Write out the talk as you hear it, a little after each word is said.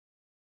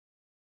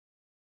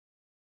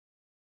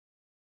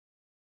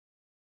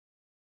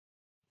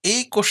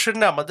এই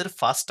কোশ্চেনে আমাদের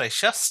ফার্স্ট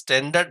আইসা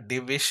স্ট্যান্ডার্ড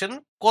ডেভিয়েশন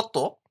কত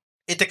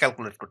এটা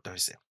ক্যালকুলেট করতে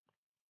হয়েছে।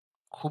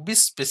 খুবই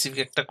স্পেসিফিক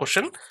একটা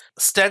কোশ্চেন।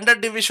 স্ট্যান্ডার্ড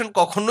ডেভিয়েশন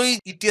কখনোই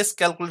ইটিএস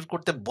ক্যালকুলেট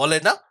করতে বলে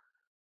না,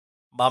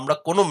 বা আমরা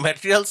কোনো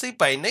ম্যাটেরিয়ালসেই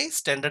পাই নাই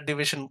স্ট্যান্ডার্ড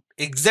ডেভিয়েশন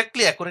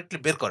এক্স্যাক্টলি অ্যাকুরেটলি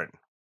বের করেন,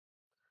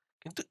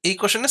 কিন্তু এই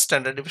কোশ্চেনে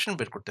স্ট্যান্ডার্ড ডেভিয়েশন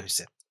বের করতে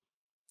হয়েছে।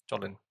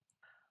 চলেন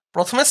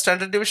প্রথমে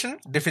standard deviation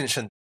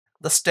definition.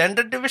 The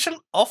standard deviation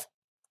of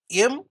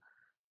M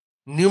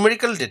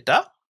numerical data,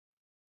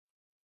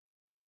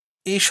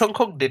 এই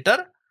সংখ্যক ডেটার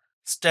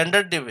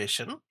স্ট্যান্ডার্ড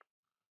ডেভিয়েশন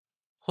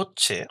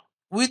হচ্ছে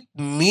with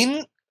mean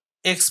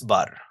x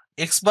bar,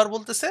 x bar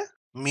বলতেছে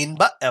মিন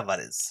বা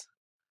অ্যাভারেজ,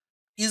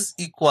 ইজ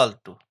ইকুয়াল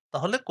টু,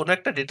 তাহলে কোন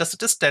একটা ডেটা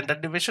সেটের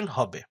স্ট্যান্ডার্ড ডেভিয়েশন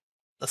হবে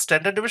the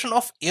standard deviation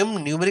of M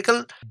numerical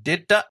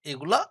data,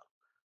 এগুলা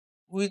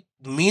with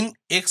mean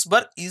x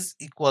bar is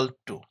equal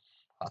to.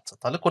 আচ্ছা,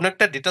 তাহলে কোন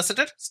একটা ডেটা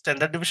সেটের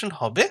স্ট্যান্ডার্ড ডেভিয়েশন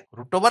হবে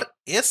root over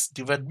S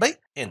divide by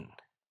N,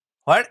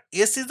 where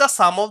S is the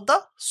some of the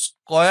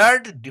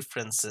squared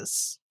differences.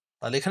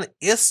 তাহলে এখানে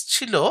S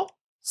ছিল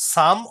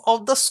সাম অফ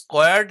দ্য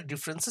স্কোয়ার্ড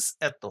ডিফারেন্সেস,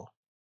 এত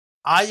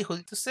আই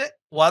হইতেছে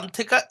 1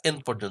 থেকে এন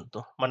পর্যন্ত,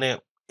 মানে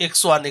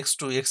x1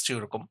 x2 x3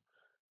 এরকম,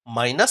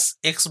 মাইনাস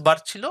এক্স বার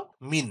ছিল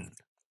মিন।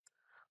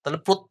 তাহলে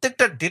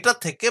প্রত্যেকটা ডেটা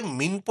থেকে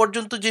মিন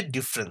পর্যন্ত যে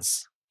ডিফারেন্স,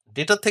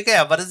 ডেটা থেকে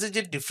অ্যাভারেজে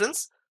যে ডিফারেন্স,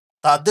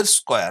 তাদের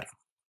স্কোয়ার,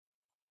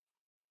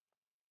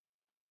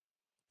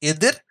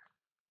 এদের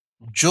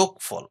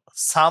যোগফল,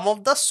 সাম অফ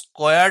দ্য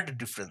স্কোয়ার্ড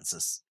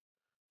ডিফারেন্সেস।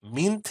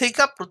 মিন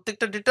থেকে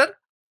প্রত্যেকটা ডেটার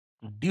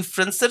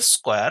ডিফারেন্সের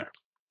স্কোয়ার,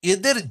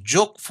 এদের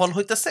যোগফল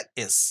হইতেছে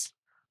এস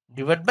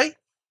ডিভাইড বাই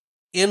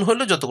এন,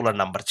 হলো যতগুলো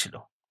নাম্বার ছিল।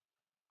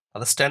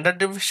 তাহলে স্ট্যান্ডার্ড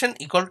ডেভিয়েশন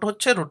ইকুয়াল টু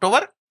হচ্ছে root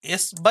over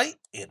S by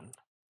N,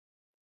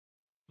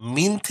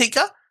 মিন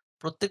থেকে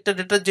প্রত্যেকটা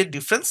ডেটার যে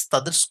ডিফারেন্স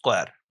তাদের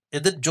স্কোয়ার,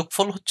 এদের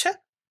যোগফল হচ্ছে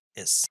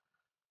এস।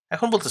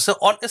 এখন বলতেছে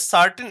on a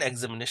certain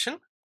examination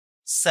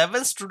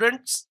 7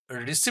 students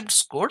received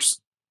scores,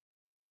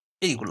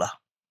 এইগুলা,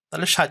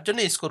 তাহলে 7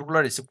 জনে এই স্কোরগুলো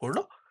রিসিভ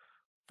করলো।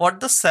 ফর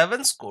দ্য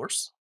 7 স্কোরস,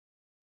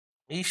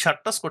 এই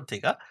 7টা স্কোর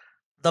থেকে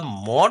the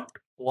mod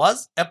was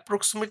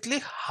approximately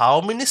how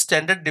many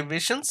standard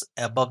deviations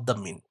above the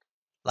mean.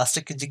 লাস্টে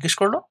কি জিজ্ঞেস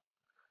করলো,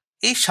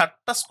 এই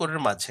 7টা স্কোরের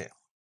মাঝে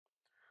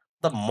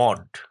the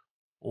mod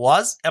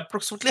was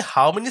approximately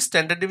how many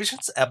standard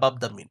deviations above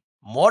the mean,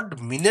 mod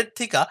মিনের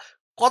থেকে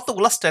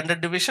কতগুলা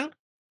স্ট্যান্ডার্ড ডেভিয়েশন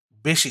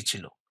বেশি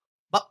ছিল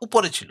বা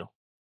উপরে ছিল,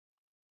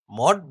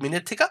 মড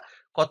মিনের থেকে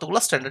কতগুলা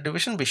স্ট্যান্ডার্ড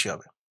ডেভিয়েশন বেশি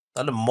হবে।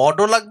 তাহলে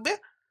মডও লাগবে,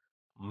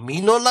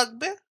 মিনও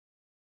লাগবে,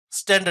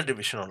 স্ট্যান্ডার্ড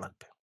ডেভিয়েশনও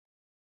লাগবে।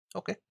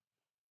 ওকে,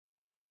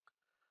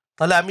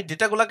 তাহলে আমি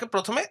ডেটাগুলোকে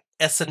প্রথমে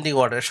অ্যাসেন্ডিং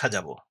অর্ডারে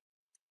সাজাবো।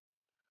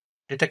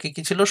 ডেটা কি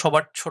কি ছিল,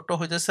 সবার ছোট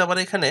হইতেছে আমার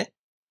এখানে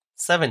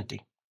 70,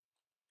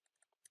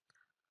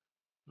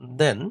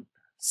 দেন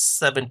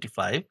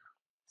 75,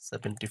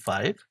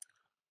 75,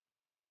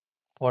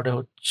 পরে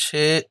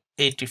হচ্ছে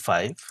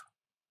 85,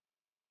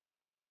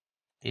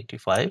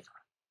 85,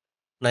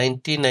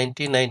 90,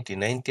 90, 90,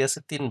 90 আছে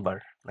 3 বার,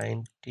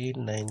 90,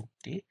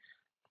 90,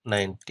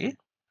 90,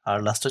 আর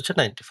লাস্ট হচ্ছে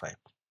 95।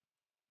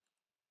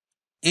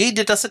 এই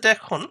ডেটা সেটে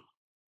এখন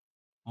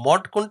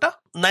মড কোনটা,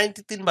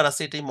 90 3 বার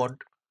আছে, এটাই মড।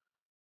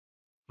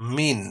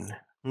 মিন,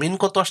 মিন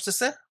কত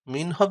আসতেছে,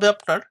 মিন হবে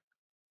আপনার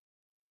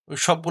ওই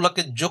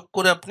সবগুলাকে যোগ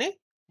করে আপনি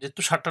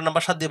যেহেতু 7টা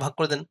নাম্বার 7 দিয়ে ভাগ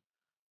করে দেন,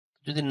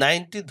 যদি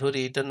 90 ধরি,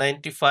 এটা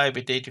 95,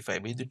 এটা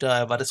 85, এই দুটো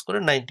অ্যাভারেজ করে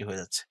 90 হয়ে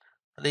যাচ্ছে,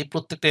 তাহলে এই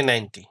প্রত্যেকটাই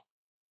 90,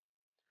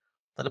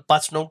 তাহলে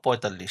 5 9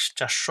 45,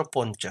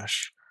 450,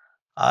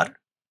 আর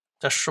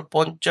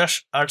 450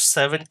 আর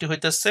 70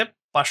 হইতেছে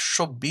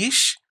 520,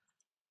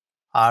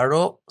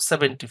 আরো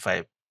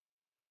 75,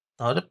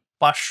 তাহলে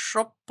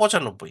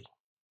 595,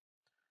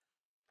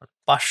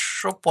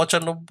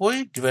 595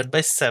 ডিভাইড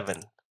বাই 7,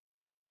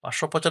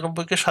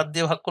 595কে 7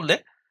 দিয়ে ভাগ করলে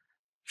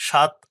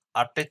 7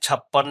 8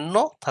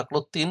 56, থাকলো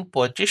 3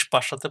 35,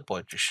 5 7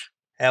 35,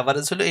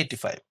 অ্যাভারেজ হলো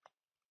 85।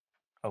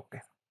 ওকে,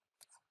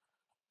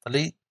 তাহলে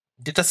এই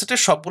ডেটা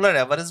সেটের সবগুলোর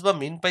অ্যাভারেজ বা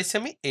মিন পাইছি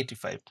আমি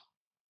 85।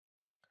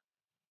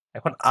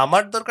 এখন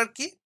আমার দরকার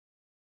কি,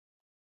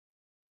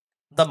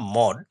 the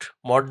mod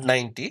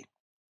 90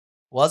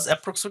 was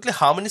approximately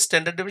how many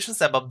standard deviations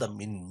above the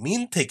mean,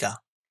 মিন থেকে,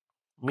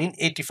 মিন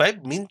 85,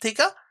 মিন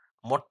থেকে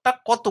মোটটা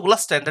কতগুলা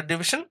স্ট্যান্ডার্ড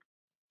ডেভিয়েশন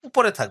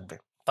উপরে থাকবে,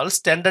 তাহলে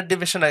স্ট্যান্ডার্ড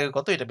ডেভিয়েশন আগে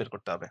কত এটা বের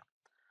করতে হবে।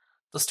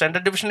 তো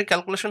স্ট্যান্ডার্ড ডেভিয়েশনের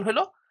ক্যালকুলেশন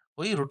হলো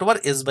ওই root over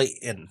S by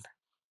N.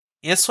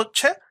 S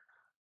হচ্ছে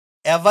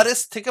অ্যাভারেজ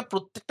থেকে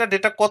প্রত্যেকটা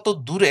ডেটা কত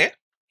দূরে,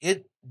 এর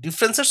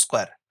ডিফারেন্সের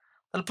স্কোয়ার,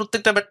 তাহলে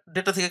প্রত্যেকটা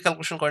ডেটা থেকে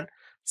ক্যালকুলেশন করেন।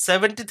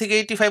 70 থেকে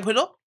 85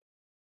 হলো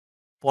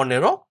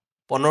 15,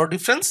 15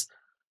 ডিফারেন্স,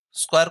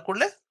 স্কোয়ার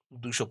করলে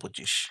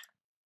 225,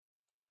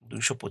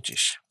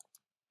 225,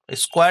 এই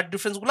স্কোয়ার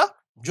ডিফারেন্স গুলা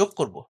যোগ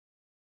করব।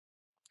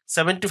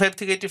 75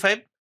 থেকে 85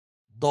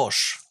 10,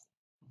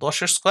 10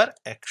 এর স্কোয়ার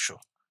 100,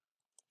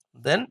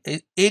 দেন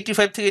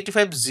 85 থেকে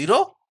 85 0,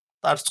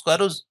 তার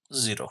স্কোয়ারও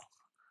 0,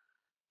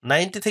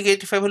 90 থেকে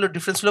 85 হলো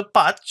ডিফারেন্স হলো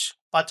 5,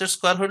 5 এর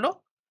স্কোয়ার হলো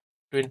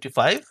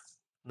 25,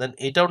 দেন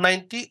এটাও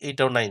 90,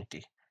 এটাও 90,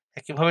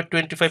 একইভাবে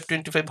 25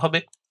 25 হবে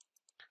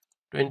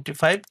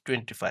 25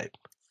 25,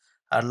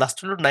 আর লাস্ট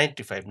হলো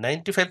 95,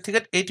 95 থেকে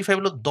 85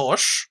 হলো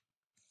 10,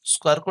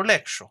 স্কোয়ার করলে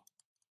 100।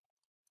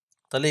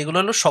 তাহলে এগুলো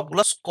হলো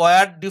সবগুলো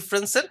স্কোয়ার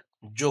ডিফারেন্সের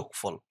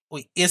যোগফল,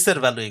 ওই এস এর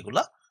ভ্যালু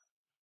এগুলা।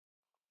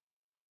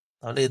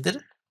 তাহলে এদের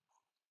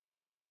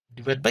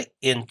ডিভাইড বাই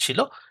এন ছিল,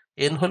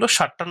 এন হলো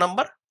 7টা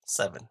নাম্বার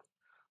 7।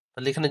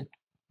 তাহলে এখানে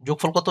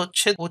যোগফল কত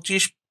হচ্ছে?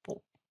 25,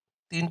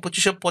 3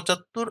 25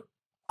 75,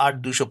 8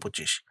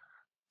 225,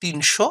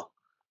 300,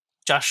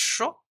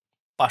 400,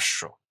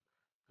 500,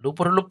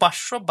 উপর হলো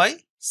 500 বাই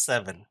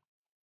 7।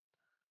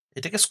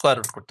 এটাকে স্কোয়ার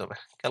রুট করতে হবে,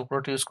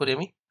 ক্যালকুলেটর ইউজ করি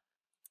আমি।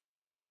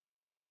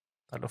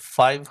 তাহলে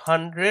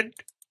 500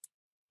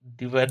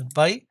 ডিভাইড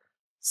বাই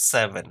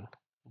 7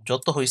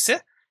 যত হয়েছে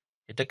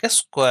এটাকে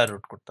স্কোয়ার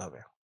রুট করতে হবে।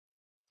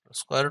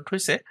 স্কোয়ার রুট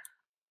হয়েছে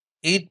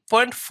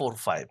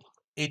 8.45,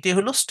 এইটাই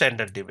হলো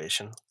স্ট্যান্ডার্ড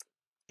ডেভিয়েশন।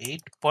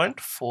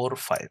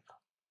 8.45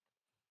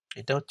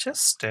 এটা হচ্ছে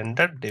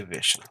স্ট্যান্ডার্ড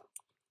ডেভিয়েশন।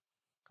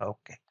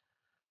 ওকে,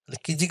 তাহলে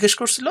কি জিজ্ঞেস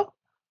করছিল?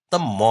 দ্য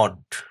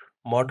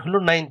মড হলো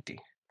 90।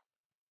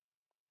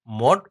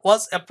 Mod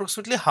was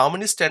approximately how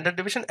many standard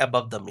deviation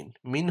above the mean.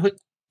 মিন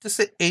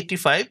হচ্ছে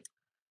 85,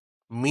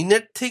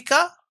 মিনের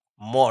থেকে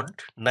মড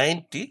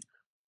 90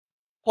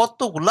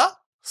 কতগুলা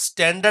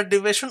স্ট্যান্ডার্ড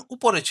ডেভিয়েশন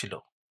উপরে ছিল।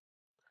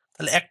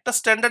 তাহলে একটা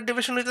স্ট্যান্ডার্ড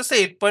ডেভিয়েশন হইতেছে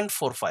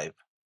 8.45,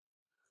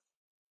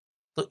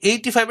 তো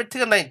 85 এর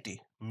থেকে 90,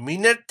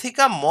 মিনের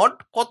থেকে মড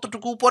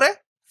কতটুকু উপরে?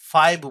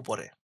 5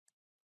 উপরে।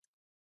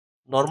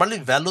 নর্মালি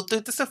ভ্যালু তো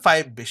হইতেছে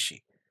 5 বেশি,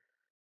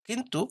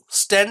 কিন্তু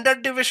স্ট্যান্ডার্ড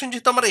ডেভিয়েশন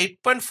যেহেতু আমার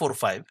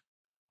 8.45,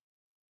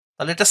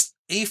 তাহলে এটা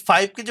এই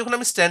 5 কে যখন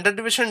আমি স্ট্যান্ডার্ড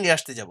ডেভিয়েশন নিয়ে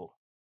আসতে যাব,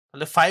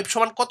 তাহলে 5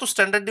 সমান কত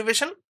স্ট্যান্ডার্ড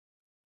ডেভিয়েশন?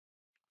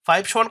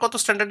 5 সমান কত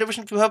স্ট্যান্ডার্ড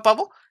ডেভিয়েশন কিভাবে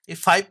পাবো? এই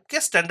 5 কে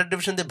স্ট্যান্ডার্ড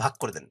ডেভিয়েশন দিয়ে ভাগ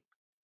করে দেন,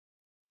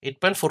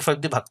 8.45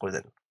 দিয়ে ভাগ করে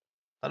দেন,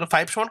 তাহলে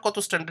 5 সমান কত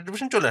স্ট্যান্ডার্ড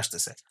ডেভিয়েশন চলে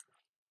আসতেছে।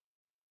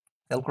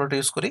 ক্যালকুলেটর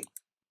ইউজ করি।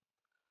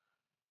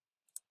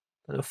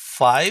 তাহলে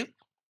 5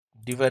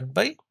 ডিভাইড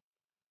বাই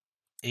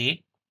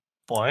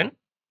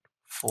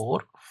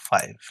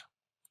 8.45,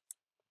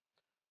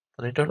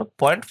 তাহলে এটা হলো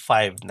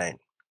 0.59।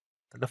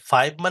 তাহলে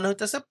 5 মানে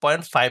হইতেছে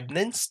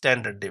 0.59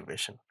 স্ট্যান্ডার্ড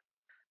ডেভিয়েশন।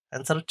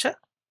 অ্যান্সার হচ্ছে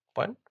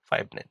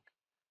 0.59।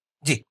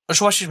 জি,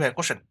 শুভাশিস ভাই,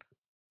 কোশ্চেন।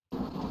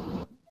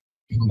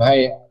 ভাই,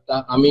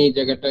 আমি এই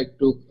জায়গাটা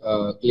একটু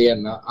ক্লিয়ার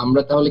না।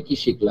 আমরা তাহলে কি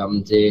শিখলাম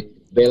যে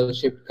বেল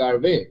শেপ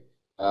কার্ভে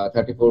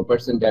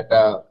 34%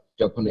 ডেটা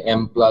যখন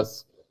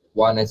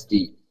m+1 SD,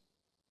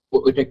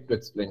 ওইটা একটু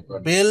এক্সপ্লেইন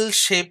করেন। বেল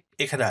শেপ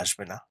এখানে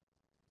আসবে না,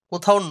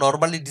 কোথাও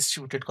নর্মালি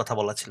ডিস্ট্রিবিউটেড কথা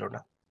বলা ছিল না,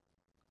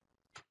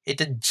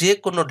 এটা যে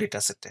কোনো ডেটা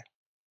সেটে।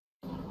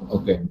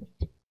 ওকে,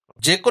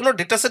 যে কোনো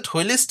ডেটা সেট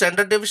হইলে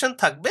স্ট্যান্ডার্ড ডেভিয়েশন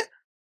থাকবে,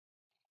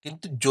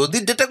 কিন্তু যদি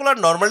ডেটাগুলো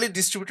নর্মালি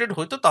ডিস্ট্রিবিউটেড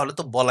হইতো তাহলে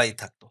তো বলাই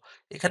থাকতো।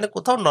 এখানে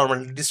কোথাও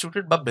নর্মালি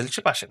ডিস্ট্রিবিউটেড বা বেল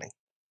শেপ আসে নাই।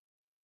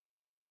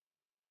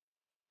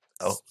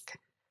 ওকে,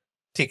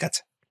 ঠিক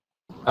আছে।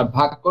 আর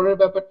ভাগ করার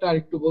ব্যাপারটা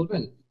আরেকটু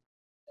বলবেন?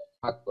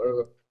 ভাগ করার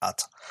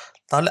আচ্ছা,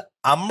 তাহলে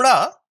আমরা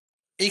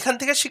এইখান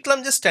থেকে শিখলাম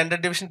যে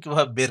স্ট্যান্ডার্ড ডেভিয়েশন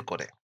কিভাবে বের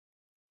করে,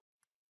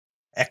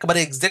 একেবারে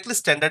এক্স্যাক্টলি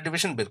স্ট্যান্ডার্ড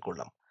ডেভিয়েশন বের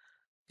করলাম।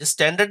 যে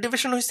স্ট্যান্ডার্ড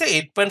ডেভিয়েশন হয়েছে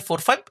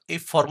 8.45, এই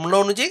ফর্মুলা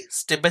অনুযায়ী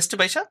স্টেপ বাই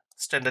স্টেপ আইসা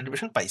স্ট্যান্ডার্ড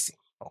ডেভিয়েশন পাইছি।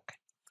 ওকে,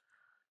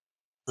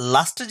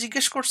 লাস্টে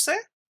জিজ্ঞেস করছে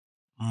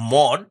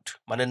মড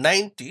মানে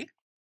 90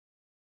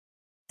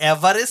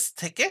 অ্যাভারেজ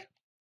থেকে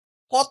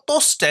কত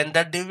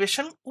স্ট্যান্ডার্ড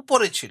ডেভিয়েশন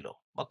উপরে ছিল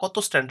বা কত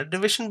স্ট্যান্ডার্ড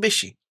ডেভিয়েশন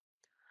বেশি।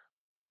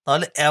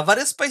 তাহলে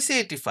অ্যাভারেজ পাইছে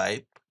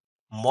 85,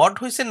 মড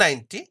হয়েছে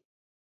 90,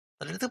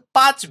 তাহলে এটা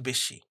 5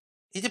 বেশি।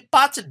 এই যে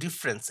 5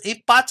 ডিফারেন্স, এই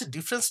 5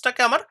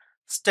 ডিফারেন্সটাকে আমার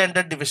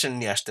স্ট্যান্ডার্ড ডেভিয়েশন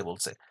নিয়ে আসতে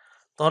বলছে।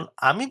 তখন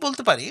আমি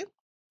বলতে পারি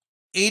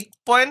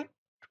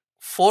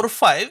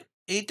 8.45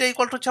 এইটা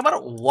ইকুয়াল টু হচ্ছে আমার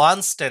 1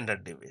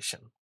 standard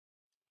deviation.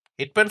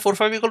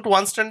 8.45 equal to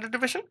 1 standard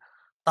deviation.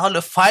 তাহলে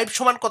 5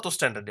 সমান কত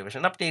স্ট্যান্ডার্ড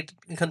ডেভিয়েশন? আপনি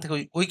এখান থেকে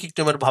ওই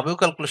কিকটেমের ভাবেও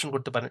ক্যালকুলেশন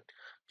করতে পারেন।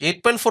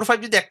 8.45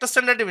 যদি একটা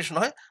স্ট্যান্ডার্ড ডেভিয়েশন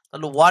হয়,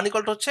 তাহলে 1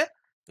 ইকুয়াল টু হচ্ছে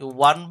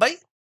 1 বাই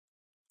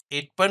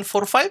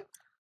 8.45,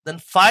 দেন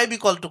 5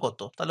 ইকুয়াল টু কত?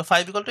 তাহলে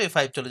 5 ইকুয়াল টু এই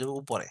 5 চলে যাবে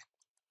উপরে,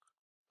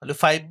 তাহলে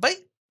 5 বাই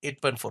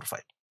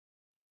 8.45।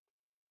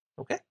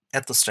 ওকে,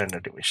 এত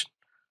স্ট্যান্ডার্ড ডেভিয়েশন।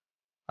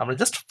 আমরা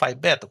জাস্ট 5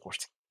 বাই এত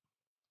করছি।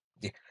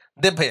 জি,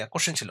 দেব ভাইয়া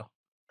কোশ্চেন ছিল।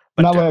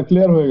 না ভাইয়া,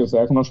 ক্লিয়ার হয়ে গেছে,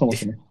 এখন আর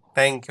সমস্যা নেই।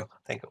 Thank you,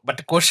 thank you. But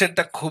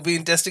কোশ্চেনটা খুবই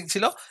ইন্টারেস্টিং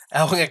ছিল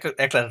এবং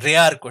একটা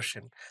রেয়ার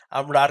কোশ্চেন।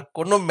 আমরা আর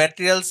কোনো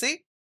ম্যাটেরিয়ালসই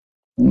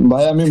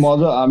ভাই আমি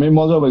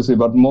মজা পাইছি,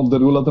 বাট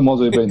মধ্যের গুলাতে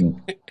মজাই পাইনি।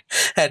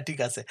 হ্যাঁ ঠিক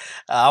আছে,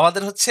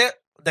 আমাদের হচ্ছে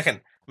দেখেন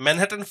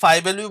ম্যানহাটন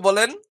 5LU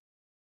বলেন,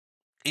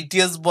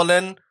 ইটিএস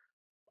বলেন,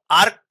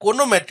 আর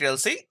কোনো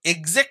ম্যাটেরিয়ালসই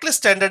এক্স্যাক্টলি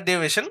স্ট্যান্ডার্ড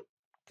ডেভিয়েশন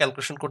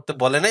ক্যালকুলেশন করতে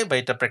বলে নাই বা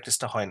এটা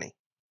প্র্যাকটিসটা হয় নাই।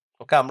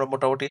 ওকে, আমরা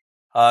মোটামুটি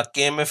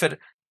কেএমএফ এর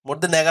মোর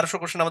দেন 1100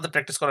 কোশ্চেন আমাদের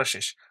প্র্যাকটিস করা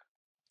শেষ,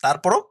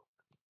 তারপরও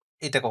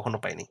এটা কখনো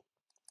পাইনি,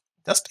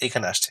 জাস্ট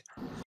এখানে আসছে।